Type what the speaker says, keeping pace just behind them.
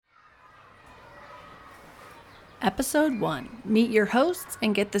Episode 1. Meet your hosts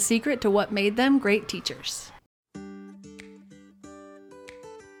and get the secret to what made them great teachers.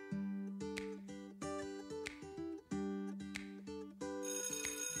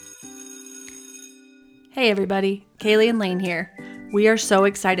 Hey everybody, Kaylee and Lane here. We are so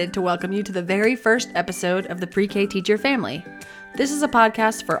excited to welcome you to the very first episode of the Pre-K Teacher family. This is a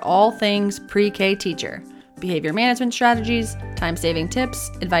podcast for all things Pre-K teacher. Behavior management strategies, time-saving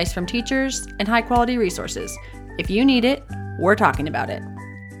tips, advice from teachers, and high-quality resources. If you need it, we're talking about it.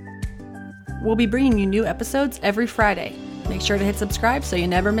 We'll be bringing you new episodes every Friday. Make sure to hit subscribe so you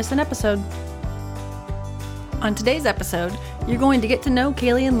never miss an episode. On today's episode, you're going to get to know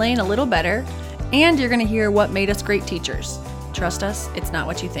Kaylee and Lane a little better, and you're going to hear what made us great teachers. Trust us, it's not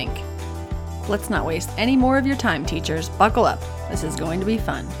what you think. Let's not waste any more of your time, teachers. Buckle up. This is going to be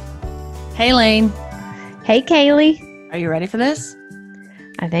fun. Hey, Lane. Hey, Kaylee. Are you ready for this?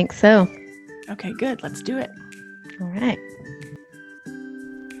 I think so. Okay, good. Let's do it. All right.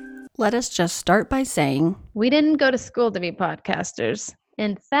 Let us just start by saying, We didn't go to school to be podcasters.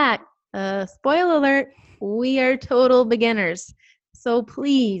 In fact, spoiler alert, we are total beginners. So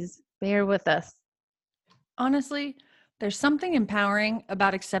please bear with us. honestly, there's something empowering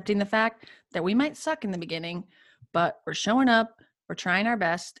about accepting the fact that we might suck in the beginning, but we're showing up, we're trying our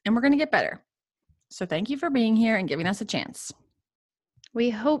best, and we're going to get better. So thank you for being here and giving us a chance. We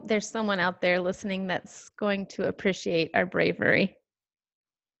hope there's someone out there listening that's going to appreciate our bravery.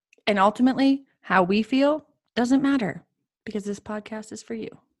 And ultimately, how we feel doesn't matter because this podcast is for you.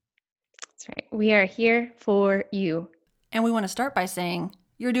 That's right. We are here for you. And we want to start by saying,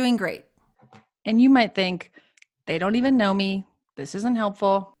 you're doing great. And you might think, they don't even know me, this isn't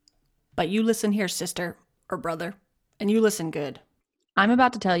helpful. But you listen here, sister or brother, and you listen good. I'm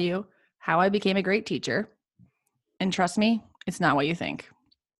about to tell you how I became a great teacher. And trust me, it's not what you think.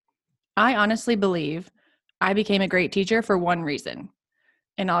 I honestly believe I became a great teacher for one reason.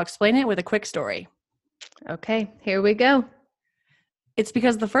 And I'll explain it with a quick story. Okay, here we go. It's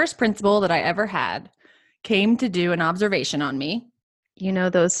because the first principal that I ever had came to do an observation on me. You know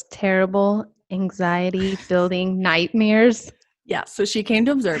those terrible anxiety-building nightmares? Yeah, so she came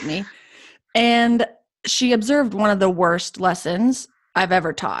to observe me. And she observed one of the worst lessons I've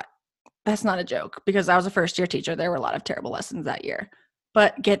ever taught. That's not a joke because I was a first-year teacher. There were a lot of terrible lessons that year.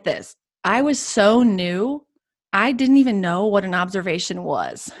 But get this. I was so new, I didn't even know what an observation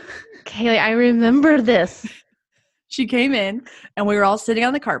was. Kaylee, I remember this. She came in and we were all sitting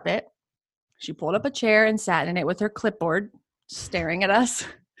on the carpet. She pulled up a chair and sat in it with her clipboard, staring at us.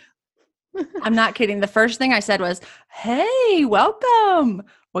 I'm not kidding. The first thing I said was, "Hey, welcome.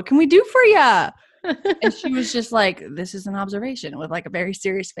 What can we do for you?" And she was just like, "This is an observation," with like a very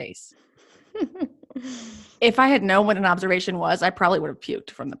serious face. If I had known what an observation was, I probably would have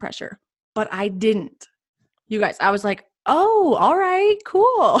puked from the pressure. But I didn't. You guys, I was like, "Oh, all right,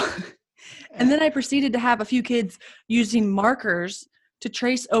 cool." And then I proceeded to have a few kids using markers to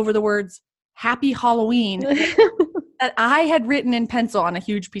trace over the words "Happy Halloween" that I had written in pencil on a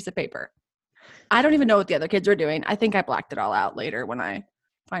huge piece of paper. I don't even know what the other kids were doing. I think I blacked it all out later when I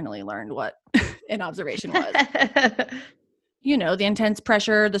finally learned what an observation was. You know, the intense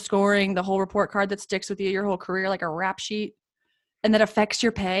pressure, the scoring, the whole report card that sticks with you your whole career like a rap sheet and that affects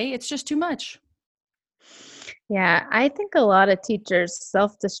your pay. It's just too much. Yeah, I think a lot of teachers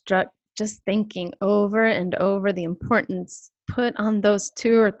self-destruct just thinking over and over the importance put on those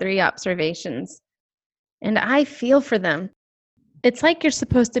 2 or 3 observations. And I feel for them. It's like you're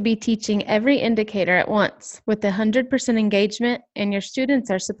supposed to be teaching every indicator at once with 100% engagement, and your students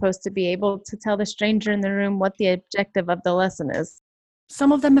are supposed to be able to tell the stranger in the room what the objective of the lesson is.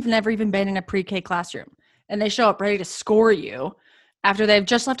 Some of them have never even been in a pre-K classroom, and they show up ready to score you after they've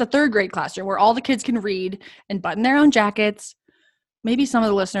just left a third grade classroom where all the kids can read and button their own jackets. Maybe some of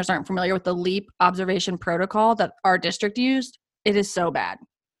the listeners aren't familiar with the LEAP observation protocol that our district used. It is so bad.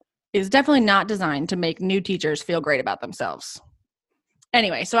 It is definitely not designed to make new teachers feel great about themselves.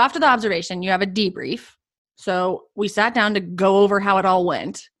 Anyway, so after the observation, you have a debrief. So we sat down to go over how it all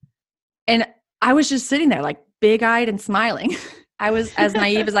went. And I was just sitting there like big-eyed and smiling. I was as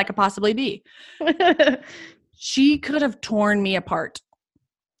naive as I could possibly be. She could have torn me apart.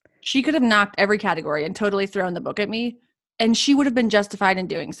 She could have knocked every category and totally thrown the book at me. And she would have been justified in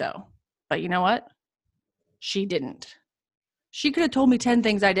doing so. But you know what? She didn't. She could have told me 10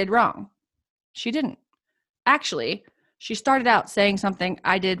 things I did wrong. She didn't. Actually, she started out saying something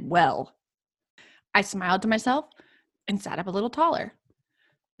I did well. I smiled to myself and sat up a little taller.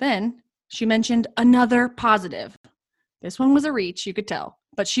 Then she mentioned another positive. This one was a reach, you could tell,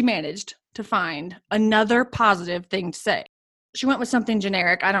 but she managed to find another positive thing to say. She went with something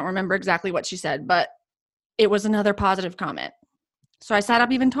generic. I don't remember exactly what she said, but It was another positive comment. So I sat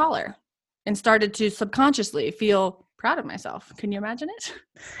up even taller and started to subconsciously feel proud of myself. Can you imagine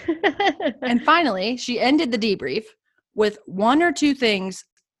it? And finally, she ended the debrief with 1 or 2 things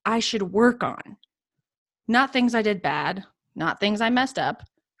I should work on. Not things I did bad, not things I messed up,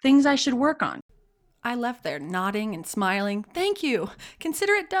 things I should work on. I left there nodding and smiling. Thank you.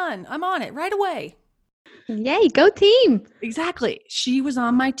 Consider it done. I'm on it right away. Yay, go team. Exactly. She was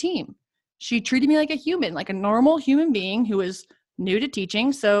on my team. She treated me like a human, like a normal human being who was new to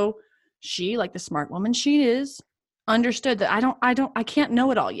teaching. So she, like the smart woman she is, understood that I can't know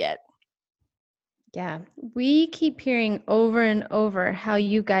it all yet. Yeah, we keep hearing over and over how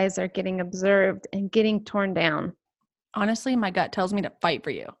you guys are getting observed and getting torn down. Honestly, my gut tells me to fight for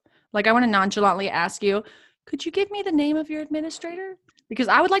you. Like, I want to nonchalantly ask you, could you give me the name of your administrator? Because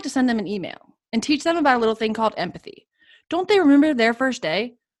I would like to send them an email and teach them about a little thing called empathy. Don't they remember their first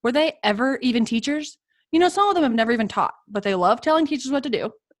day? Were they ever even teachers? You know, some of them have never even taught, but they love telling teachers what to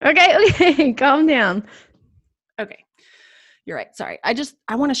do. Okay, calm down. Okay, you're right. Sorry.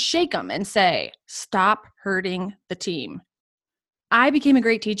 I want to shake them and say, stop hurting the team. I became a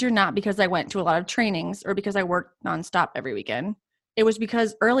great teacher not because I went to a lot of trainings or because I worked nonstop every weekend. It was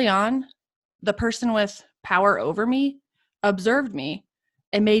because early on, the person with power over me observed me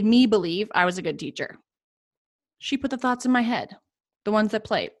and made me believe I was a good teacher. She put the thoughts in my head, the ones that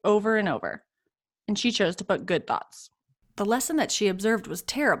play over and over, and she chose to put good thoughts. The lesson that she observed was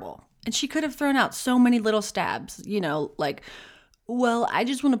terrible, and she could have thrown out so many little stabs, like, well, I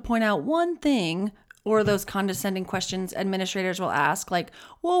just want to point out one thing, or those condescending questions administrators will ask, like,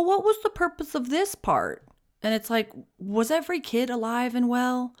 well, what was the purpose of this part? And it's like, was every kid alive and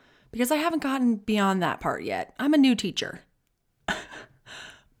well? Because I haven't gotten beyond that part yet. I'm a new teacher.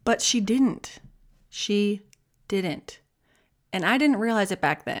 But she didn't. She didn't. And I didn't realize it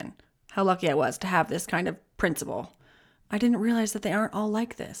back then, how lucky I was to have this kind of principal. I didn't realize that they aren't all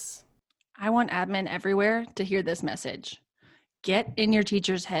like this. I want admin everywhere to hear this message. Get in your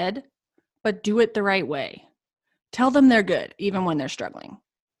teacher's head, but do it the right way. Tell them they're good, even when they're struggling.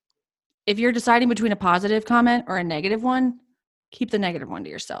 If you're deciding between a positive comment or a negative one, keep the negative one to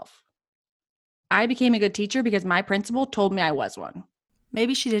yourself. I became a good teacher because my principal told me I was one.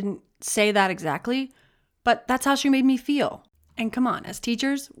 Maybe she didn't say that exactly, but that's how she made me feel. And come on, as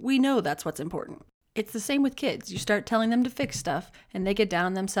teachers, we know that's what's important. It's the same with kids. You start telling them to fix stuff, and they get down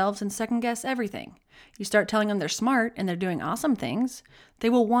on themselves and second guess everything. You start telling them they're smart and they're doing awesome things, they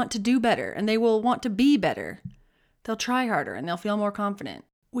will want to do better and they will want to be better. They'll try harder and they'll feel more confident.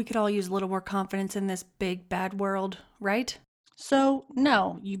 We could all use a little more confidence in this big, bad world, right? So,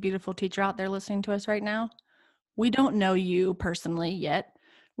 no, you beautiful teacher out there listening to us right now, we don't know you personally yet.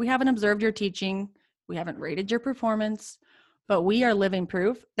 We haven't observed your teaching. We haven't rated your performance. But we are living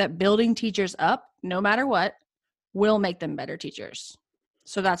proof that building teachers up, no matter what, will make them better teachers.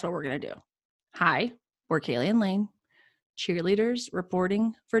 So that's what we're going to do. Hi, we're Kaylee and Lane, cheerleaders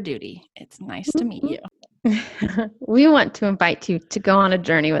reporting for duty. It's nice to meet you. We want to invite you to go on a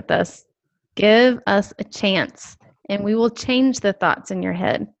journey with us. Give us a chance, and we will change the thoughts in your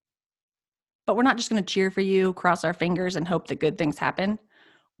head. But we're not just going to cheer for you, cross our fingers, and hope that good things happen.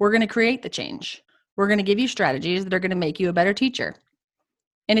 We're going to create the change. We're going to give you strategies that are going to make you a better teacher.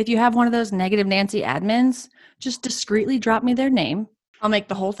 And if you have one of those negative Nancy admins, just discreetly drop me their name. I'll make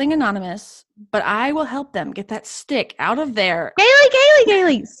the whole thing anonymous, but I will help them get that stick out of there.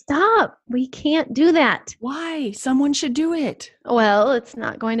 Kaylee, stop. We can't do that. Why? Someone should do it. Well, it's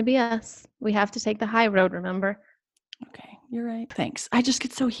not going to be us. We have to take the high road, remember? Okay, you're right. Thanks. I just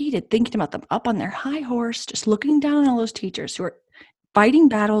get so heated thinking about them up on their high horse, just looking down on all those teachers who are fighting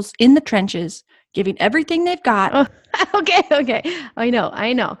battles in the trenches, giving everything they've got. Oh, okay. I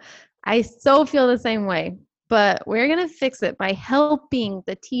know. I so feel the same way, but we're going to fix it by helping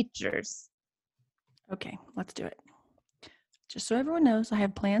the teachers. Okay, let's do it. Just so everyone knows, I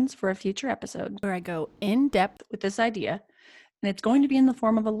have plans for a future episode where I go in depth with this idea, and it's going to be in the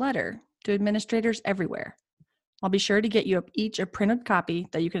form of a letter to administrators everywhere. I'll be sure to get you each a printed copy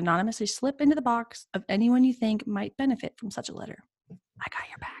that you can anonymously slip into the box of anyone you think might benefit from such a letter. I got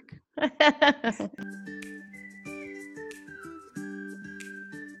your back.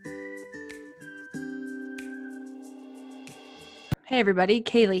 Hey everybody,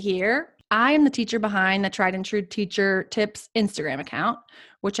 Kaylee here. I am the teacher behind the Tried and True Teacher Tips Instagram account,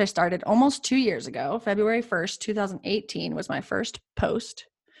 which I started almost 2 years ago. February 1st, 2018 was my first post.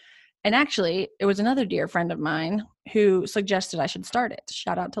 And actually, it was another dear friend of mine who suggested I should start it.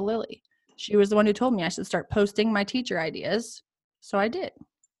 Shout out to Lily. She was the one who told me I should start posting my teacher ideas. So I did.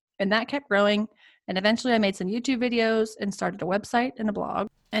 And that kept growing And eventually I made some YouTube videos and started a website and a blog.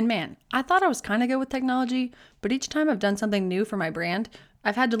 And man, I thought I was kind of good with technology, but each time I've done something new for my brand,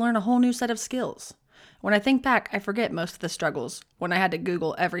 I've had to learn a whole new set of skills. When I think back, I forget most of the struggles when I had to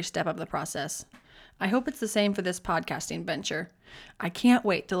Google every step of the process. I hope it's the same for this podcasting venture. I can't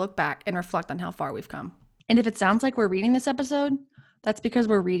wait to look back and reflect on how far we've come. And if it sounds like we're reading this episode, that's because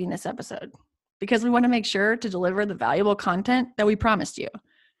we're reading this episode. Because we want to make sure to deliver the valuable content that we promised you.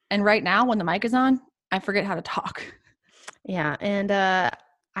 And right now, when the mic is on, I forget how to talk. Yeah, and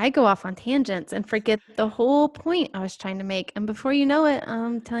I go off on tangents and forget the whole point I was trying to make. And before you know it,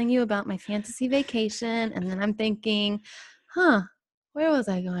 I'm telling you about my fantasy vacation. And then I'm thinking, where was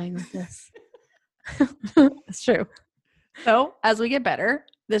I going with this? It's true. So as we get better,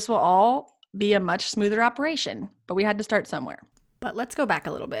 this will all be a much smoother operation, but we had to start somewhere. But let's go back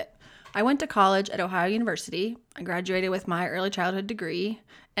a little bit. I went to college at Ohio University. I graduated with my early childhood degree.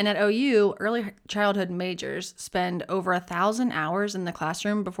 And at OU, early childhood majors spend over 1,000 hours in the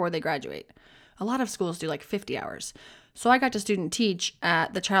classroom before they graduate. A lot of schools do like 50 hours. So I got to student teach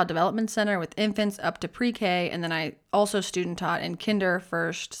at the Child Development Center with infants up to pre-K, and then I also student taught in kinder,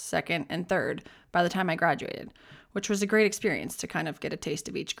 first, second, and third by the time I graduated, which was a great experience to kind of get a taste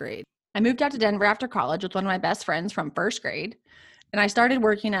of each grade. I moved out to Denver after college with one of my best friends from first grade, and I started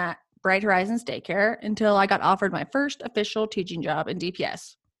working at Bright Horizons Daycare until I got offered my first official teaching job in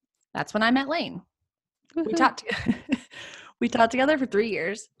DPS. That's when I met Lane. We taught together for 3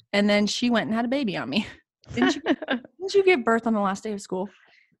 years, and then she went and had a baby on me. Didn't you give birth on the last day of school?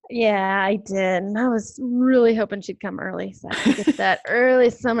 Yeah, I did. And I was really hoping she'd come early so I could get that early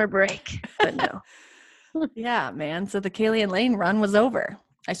summer break, but no. Yeah, man. So the Kaylee and Lane run was over.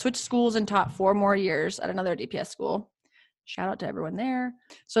 I switched schools and taught 4 more years at another DPS school. Shout out to everyone there.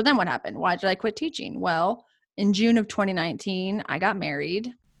 So then what happened? Why did I quit teaching? Well, in June of 2019, I got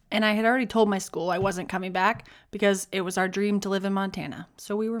married. And I had already told my school I wasn't coming back because it was our dream to live in Montana.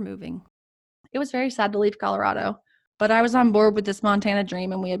 So we were moving. It was very sad to leave Colorado, but I was on board with this Montana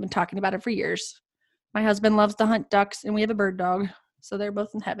dream and we had been talking about it for years. My husband loves to hunt ducks and we have a bird dog, so they're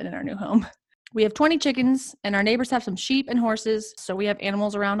both in heaven in our new home. We have 20 chickens and our neighbors have some sheep and horses, so we have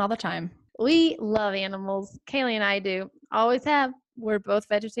animals around all the time. We love animals. Kaylee and I do. Always have. We're both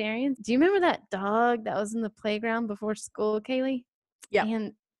vegetarians. Do you remember that dog that was in the playground before school, Kaylee? Yeah.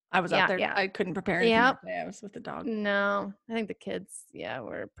 And I was out there. Yeah. I couldn't prepare anything. Yep. I was with the dog. No, I think the kids,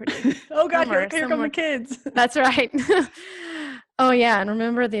 were pretty. Oh, God, here come the kids. That's right. Oh, yeah. And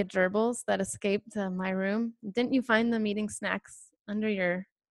remember the gerbils that escaped my room? Didn't you find them eating snacks under your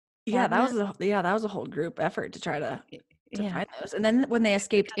cabinet? that was a whole group effort to try to find those. And then when they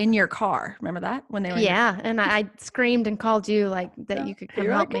escaped in your car, remember that? When they were and I screamed and called you like that you could come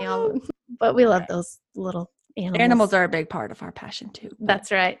help me out. But we love those little animals. Animals are a big part of our passion too.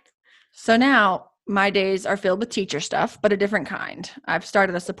 That's right. So now my days are filled with teacher stuff, but a different kind. I've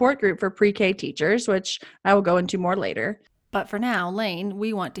started a support group for pre-K teachers, which I will go into more later. But for now, Lane,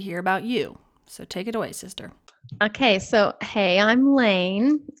 we want to hear about you. So take it away, sister. Okay. So, hey, I'm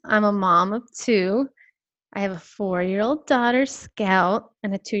Lane. I'm a mom of 2. I have a 4-year-old daughter, Scout,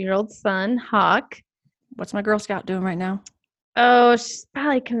 and a 2-year-old son, Hawk. What's my Girl Scout doing right now? Oh, she's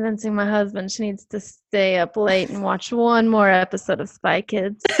probably convincing my husband she needs to stay up late and watch one more episode of Spy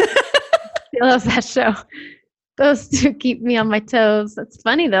Kids. He loves that show. Those 2 keep me on my toes. It's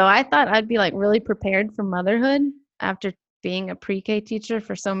funny, though. I thought I'd be like really prepared for motherhood after being a pre-K teacher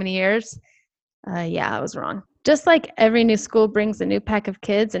for so many years. I was wrong. Just like every new school brings a new pack of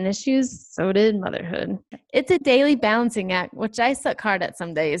kids and issues, so did motherhood. It's a daily balancing act, which I suck hard at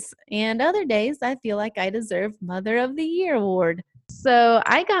some days. And other days, I feel like I deserve Mother of the Year award. So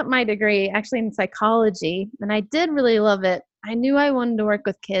I got my degree actually in psychology, and I did really love it. I knew I wanted to work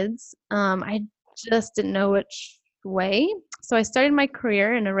with kids. I just didn't know which way. So I started my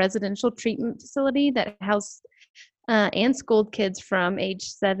career in a residential treatment facility that housed and schooled kids from age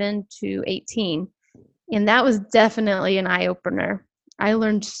 7 to 18. And that was definitely an eye-opener. I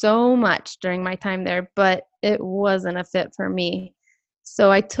learned so much during my time there, but it wasn't a fit for me.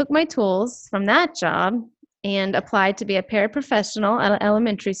 So I took my tools from that job and applied to be a paraprofessional at an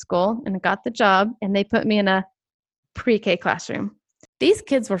elementary school and got the job, and they put me in a pre-K classroom. These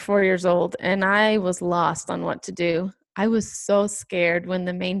kids were 4 years old, and I was lost on what to do. I was so scared when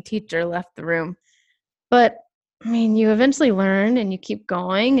the main teacher left the room. But you eventually learn and you keep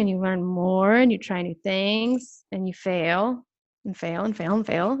going and you learn more and you try new things and you fail and fail and fail and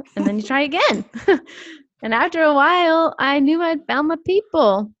fail. And then you try again. And after a while, I knew I'd found my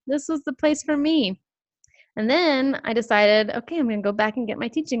people. This was the place for me. And then I decided, okay, I'm going to go back and get my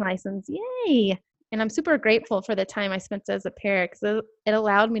teaching license. Yay. And I'm super grateful for the time I spent as a para because it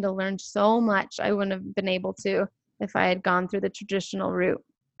allowed me to learn so much I wouldn't have been able to if I had gone through the traditional route.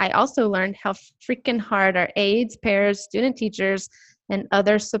 I also learned how freaking hard our aides, pairs, student teachers, and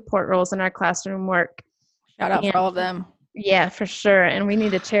other support roles in our classroom work. Shout out for all of them. Yeah, for sure. And we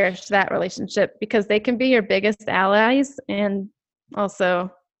need to cherish that relationship because they can be your biggest allies and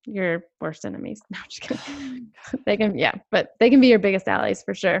also your worst enemies. No, I'm just kidding. They can be your biggest allies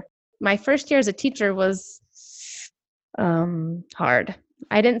for sure. My first year as a teacher was hard.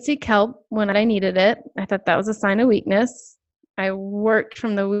 I didn't seek help when I needed it. I thought that was a sign of weakness. I worked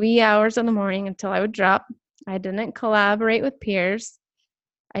from the wee hours of the morning until I would drop. I didn't collaborate with peers.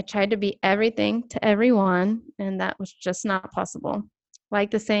 I tried to be everything to everyone, and that was just not possible.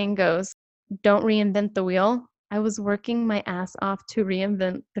 Like the saying goes, don't reinvent the wheel. I was working my ass off to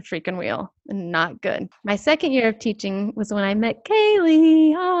reinvent the freaking wheel, and not good. My second year of teaching was when I met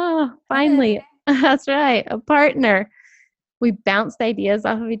Kaylee. Oh, finally. That's right, a partner. We bounced ideas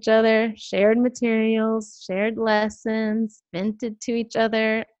off of each other, shared materials, shared lessons, vented to each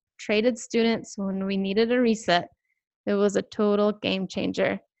other, traded students when we needed a reset. It was a total game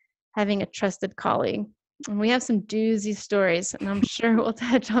changer, having a trusted colleague. And we have some doozy stories, and I'm sure we'll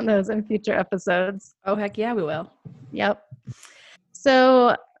touch on those in future episodes. Oh, heck yeah, we will. Yep.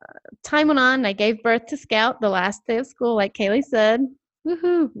 So time went on. I gave birth to Scout the last day of school, like Kaylee said.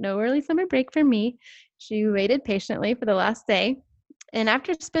 Woohoo, no early summer break for me. She waited patiently for the last day. And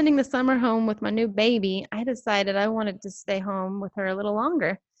after spending the summer home with my new baby, I decided I wanted to stay home with her a little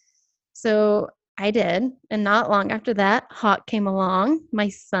longer. So I did. And not long after that, Hawk came along, my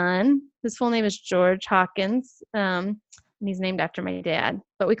son. His full name is George Hawkins. And he's named after my dad,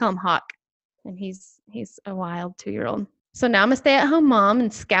 but we call him Hawk. And he's a wild 2-year-old. So now I'm a stay-at-home mom,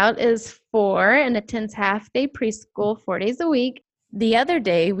 and Scout is 4 and attends half-day preschool 4 days a week. The other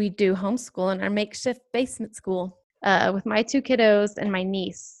day, we do homeschool in our makeshift basement school with my 2 kiddos and my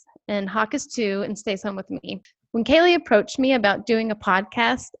niece. And Hawk is 2 and stays home with me. When Kaylee approached me about doing a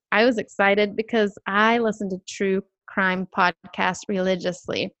podcast, I was excited because I listen to true crime podcasts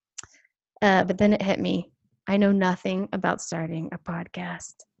religiously. But then it hit me. I know nothing about starting a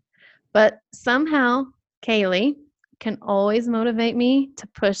podcast. But somehow, Kaylee can always motivate me to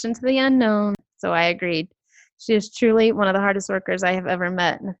push into the unknown. So I agreed. She is truly one of the hardest workers I have ever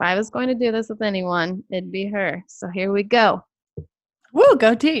met. And if I was going to do this with anyone, it'd be her. So here we go. Woo,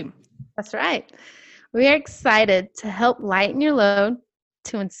 go team. That's right. We are excited to help lighten your load,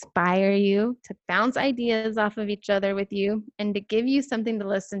 to inspire you, to bounce ideas off of each other with you, and to give you something to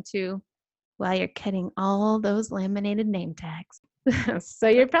listen to while you're cutting all those laminated name tags. So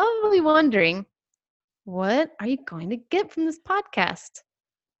you're probably wondering, what are you going to get from this podcast?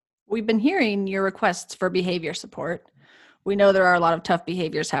 We've been hearing your requests for behavior support. We know there are a lot of tough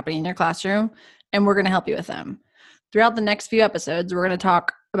behaviors happening in your classroom, and we're going to help you with them. Throughout the next few episodes, we're going to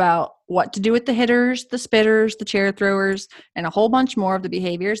talk about what to do with the hitters, the spitters, the chair throwers, and a whole bunch more of the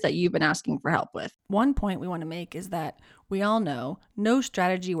behaviors that you've been asking for help with. One point we want to make is that we all know no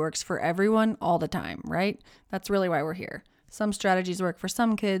strategy works for everyone all the time, right? That's really why we're here. Some strategies work for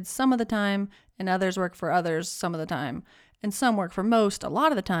some kids some of the time, and others work for others some of the time, and some work for most a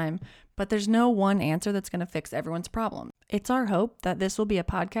lot of the time, but there's no one answer that's going to fix everyone's problem. It's our hope that this will be a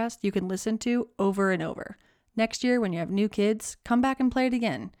podcast you can listen to over and over. Next year, when you have new kids, come back and play it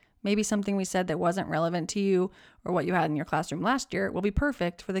again. Maybe something we said that wasn't relevant to you or what you had in your classroom last year will be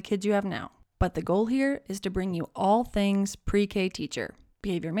perfect for the kids you have now. But the goal here is to bring you all things pre-K teacher.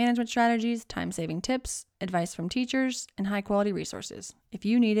 Behavior management strategies, time-saving tips, advice from teachers, and high-quality resources. If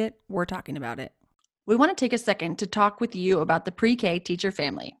you need it, we're talking about it. We want to take a second to talk with you about the pre-K teacher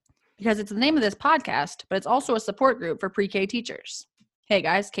family, because it's the name of this podcast, but it's also a support group for pre-K teachers. Hey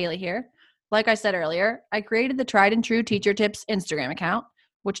guys, Kaylee here. Like I said earlier, I created the Tried and True Teacher Tips Instagram account,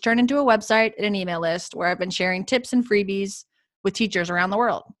 which turned into a website and an email list where I've been sharing tips and freebies with teachers around the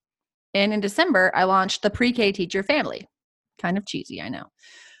world. And in December, I launched the pre-K teacher family. Kind of cheesy, I know.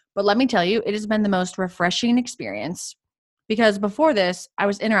 But let me tell you, it has been the most refreshing experience because before this, I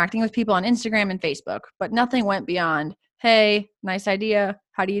was interacting with people on Instagram and Facebook, but nothing went beyond, hey, nice idea.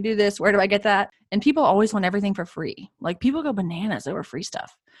 How do you do this? Where do I get that? And people always want everything for free. Like people go bananas over free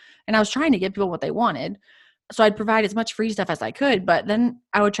stuff. And I was trying to give people what they wanted. So I'd provide as much free stuff as I could, but then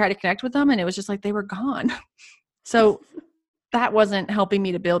I would try to connect with them and it was just like they were gone. So that wasn't helping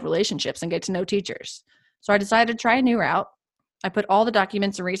me to build relationships and get to know teachers. So I decided to try a new route. I put all the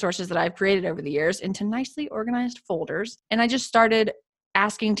documents and resources that I've created over the years into nicely organized folders, and I just started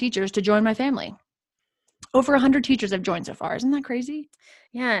asking teachers to join my family. Over 100 teachers have joined so far. Isn't that crazy?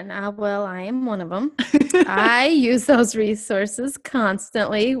 Yeah, and well, I am one of them. I use those resources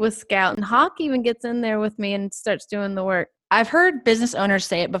constantly with Scout, and Hawk even gets in there with me and starts doing the work. I've heard business owners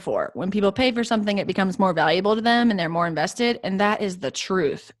say it before. When people pay for something, it becomes more valuable to them and they're more invested. And that is the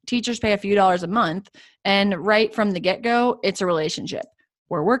truth. Teachers pay a few dollars a month. And right from the get-go, it's a relationship.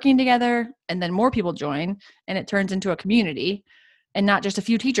 We're working together and then more people join and it turns into a community and not just a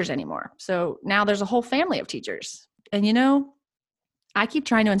few teachers anymore. So now there's a whole family of teachers. And I keep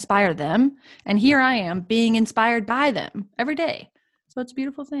trying to inspire them. And here I am being inspired by them every day. So it's a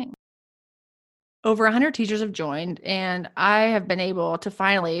beautiful thing. Over 100 teachers have joined, and I have been able to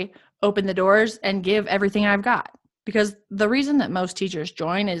finally open the doors and give everything I've got. Because the reason that most teachers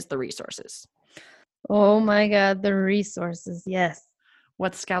join is the resources. Oh my God, the resources. Yes.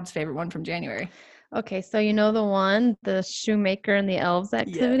 What's Scout's favorite one from January? Okay, so you know the shoemaker and the elves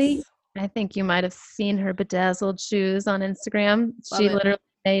activity? Yes. I think you might have seen her bedazzled shoes on Instagram. Love She it. literally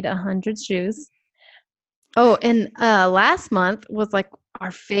made 100 shoes. Oh, and last month was like our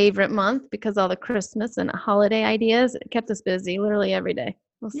favorite month because all the Christmas and holiday ideas. It kept us busy literally every day. It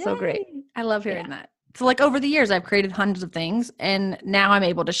was so great. Yay. I love hearing that. So like over the years, I've created hundreds of things and now I'm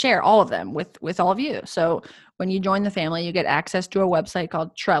able to share all of them with all of you. So when you join the family, you get access to a website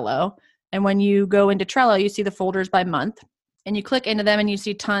called Trello. And when you go into Trello, you see the folders by month and you click into them and you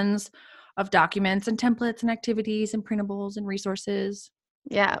see tons of documents and templates and activities and printables and resources.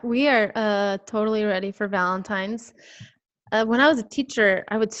 Yeah, we are totally ready for Valentine's. When I was a teacher,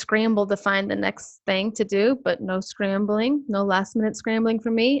 I would scramble to find the next thing to do, but no scrambling, no last minute scrambling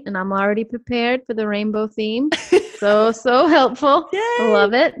for me. And I'm already prepared for the rainbow theme. So helpful. Yay! I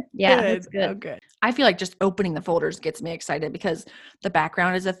love it. Yeah, Good. it's good. Oh, good. I feel like just opening the folders gets me excited because the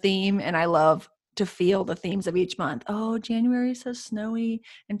background is a theme and I love to feel the themes of each month. Oh, January says snowy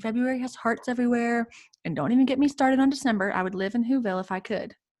and February has hearts everywhere. And don't even get me started on December. I would live in Whoville if I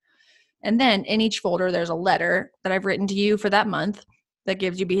could. And then in each folder, there's a letter that I've written to you for that month that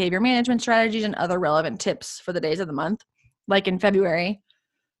gives you behavior management strategies and other relevant tips for the days of the month. Like in February,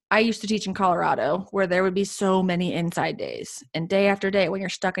 I used to teach in Colorado where there would be so many inside days. And day after day, when you're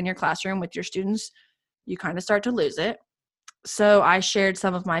stuck in your classroom with your students, you kind of start to lose it. So I shared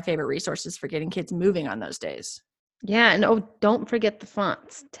some of my favorite resources for getting kids moving on those days. Yeah, and don't forget the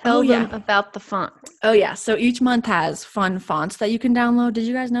fonts. Tell them about the fonts. Oh, yeah. So each month has fun fonts that you can download. Did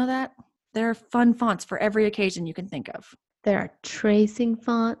you guys know that? There are fun fonts for every occasion you can think of. There are tracing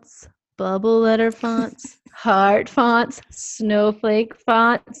fonts, bubble letter fonts, heart fonts, snowflake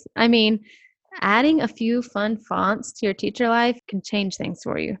fonts. I mean, adding a few fun fonts to your teacher life can change things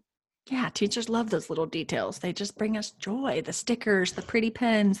for you. Yeah, teachers love those little details. They just bring us joy. The stickers, the pretty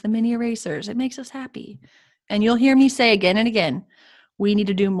pens, the mini erasers. It makes us happy. And you'll hear me say again and again, we need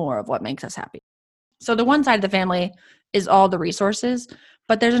to do more of what makes us happy. So the one side of the family is all the resources,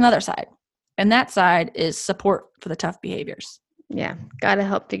 but there's another side. And that side is support for the tough behaviors. Yeah, got to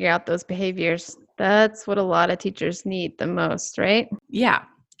help figure out those behaviors. That's what a lot of teachers need the most, right? Yeah.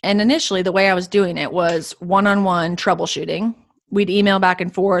 And initially, the way I was doing it was one-on-one troubleshooting. We'd email back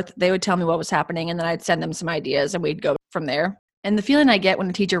and forth. They would tell me what was happening, and then I'd send them some ideas, and we'd go from there. And the feeling I get when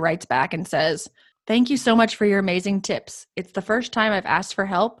a teacher writes back and says, "Thank you so much for your amazing tips. It's the first time I've asked for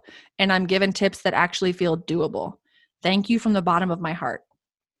help, and I'm given tips that actually feel doable. Thank you from the bottom of my heart."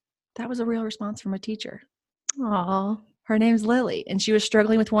 That was a real response from a teacher. Aw. Her name's Lily, and she was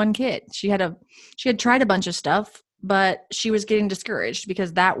struggling with one kid. She had tried a bunch of stuff, but she was getting discouraged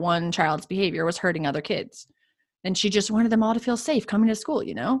because that one child's behavior was hurting other kids. And she just wanted them all to feel safe coming to school,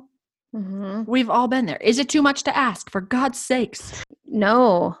 Mm-hmm. We've all been there. Is it too much to ask, for God's sakes?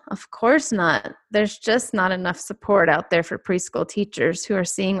 No, of course not. There's just not enough support out there for preschool teachers who are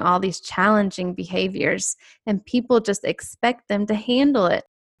seeing all these challenging behaviors, and people just expect them to handle it.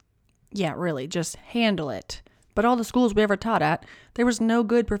 Yeah, really, just handle it. But all the schools we ever taught at, there was no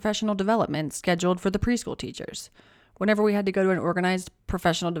good professional development scheduled for the preschool teachers. Whenever we had to go to an organized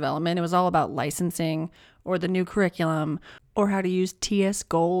professional development, it was all about licensing or the new curriculum or how to use TS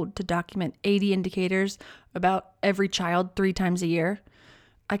Gold to document 80 indicators about every child 3 times a year.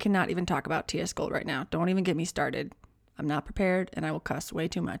 I cannot even talk about TS Gold right now. Don't even get me started. I'm not prepared and I will cuss way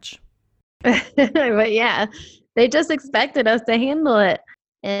too much. But yeah, they just expected us to handle it.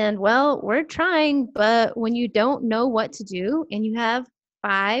 And well, we're trying, but when you don't know what to do and you have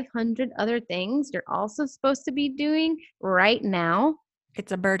 500 other things you're also supposed to be doing right now,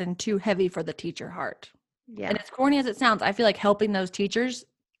 it's a burden too heavy for the teacher heart. Yeah. And as corny as it sounds, I feel like helping those teachers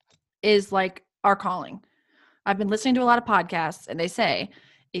is like our calling. I've been listening to a lot of podcasts and they say,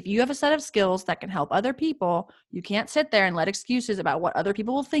 If you have a set of skills that can help other people, you can't sit there and let excuses about what other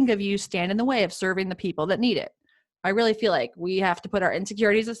people will think of you stand in the way of serving the people that need it. I really feel like we have to put our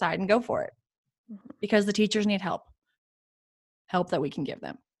insecurities aside and go for it because the teachers need help that we can give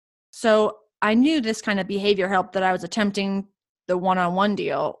them. So I knew this kind of behavior help that I was attempting, the one-on-one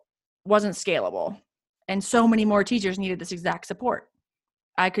deal, wasn't scalable. And so many more teachers needed this exact support.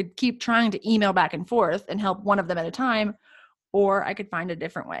 I could keep trying to email back and forth and help one of them at a time, or I could find a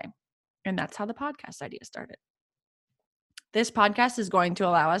different way. And that's how the podcast idea started. This podcast is going to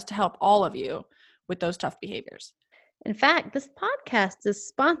allow us to help all of you with those tough behaviors. In fact, this podcast is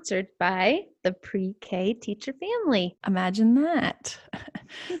sponsored by the Pre-K Teacher Family. Imagine that.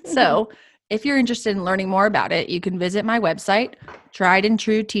 So if you're interested in learning more about it, you can visit my website,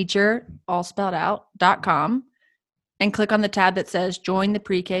 triedandtrueteacher, all spelled out, .com, and click on the tab that says Join the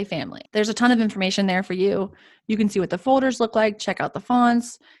Pre-K Family. There's a ton of information there for you. You can see what the folders look like, check out the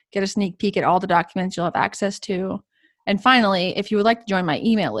fonts, get a sneak peek at all the documents you'll have access to. And finally, if you would like to join my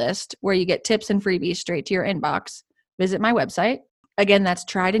email list where you get tips and freebies straight to your inbox, visit my website. Again, that's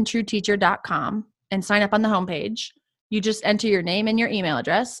triedandtrueteacher.com, and sign up on the homepage. You just enter your name and your email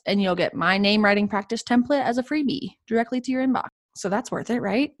address, and you'll get my name writing practice template as a freebie directly to your inbox. So that's worth it,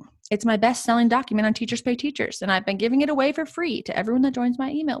 right? It's my best-selling document on Teachers Pay Teachers, and I've been giving it away for free to everyone that joins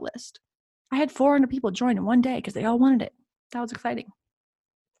my email list. I had 400 people join in one day because they all wanted it. That was exciting.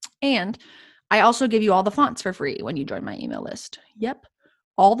 And I also give you all the fonts for free when you join my email list. Yep,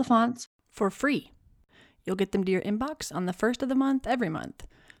 all the fonts for free. You'll get them to your inbox on the first of the month every month.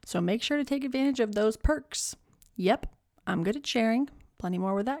 So make sure to take advantage of those perks. Yep, I'm good at sharing. Plenty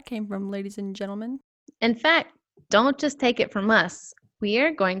more where that came from, ladies and gentlemen. In fact, don't just take it from us. We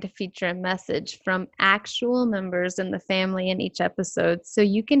are going to feature a message from actual members in the family in each episode so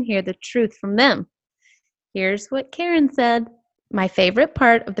you can hear the truth from them. Here's what Karen said. My favorite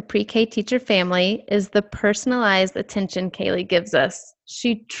part of the Pre-K Teacher Family is the personalized attention Kaylee gives us.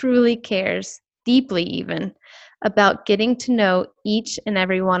 She truly cares, deeply even, about getting to know each and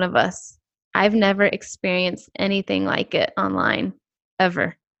every one of us. I've never experienced anything like it online,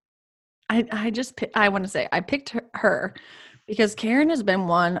 ever. I want to say I picked her because Karen has been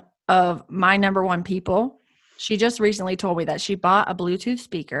one of my number one people. She just recently told me that she bought a Bluetooth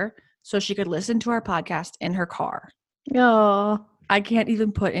speaker so she could listen to our podcast in her car. Oh, I can't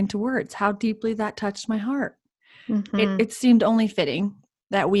even put into words how deeply that touched my heart. mm-hmm. It seemed only fitting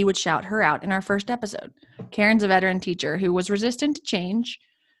that we would shout her out in our first episode. Karen's a veteran teacher who was resistant to change,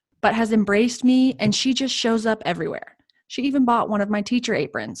 but has embraced me, and she just shows up everywhere. She even bought one of my teacher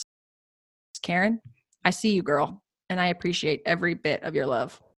aprons. Karen, I see you, girl, and I appreciate every bit of your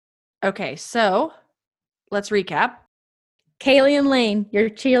love. Okay, so let's recap. Kaylee and Lane, your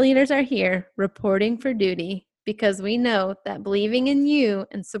cheerleaders are here, reporting for duty, because we know that believing in you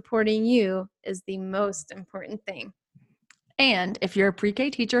and supporting you is the most important thing. And if you're a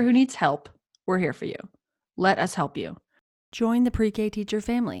pre-K teacher who needs help, we're here for you. Let us help you. Join the pre-K teacher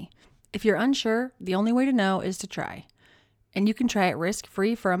family. If you're unsure, the only way to know is to try. And you can try it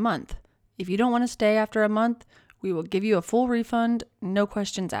risk-free for a month. If you don't want to stay after a month, we will give you a full refund, no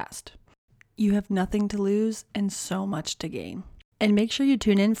questions asked. You have nothing to lose and so much to gain. And make sure you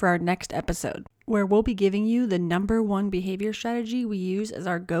tune in for our next episode, where we'll be giving you the number one behavior strategy we use as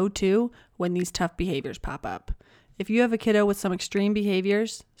our go-to when these tough behaviors pop up. If you have a kiddo with some extreme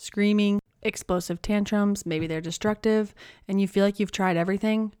behaviors, screaming, explosive tantrums, maybe they're destructive, and you feel like you've tried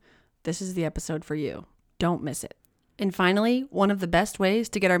everything, this is the episode for you. Don't miss it. And finally, one of the best ways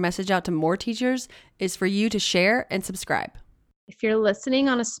to get our message out to more teachers is for you to share and subscribe. If you're listening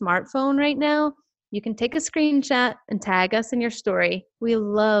on a smartphone right now, you can take a screenshot and tag us in your story. We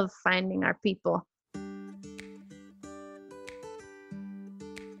love finding our people.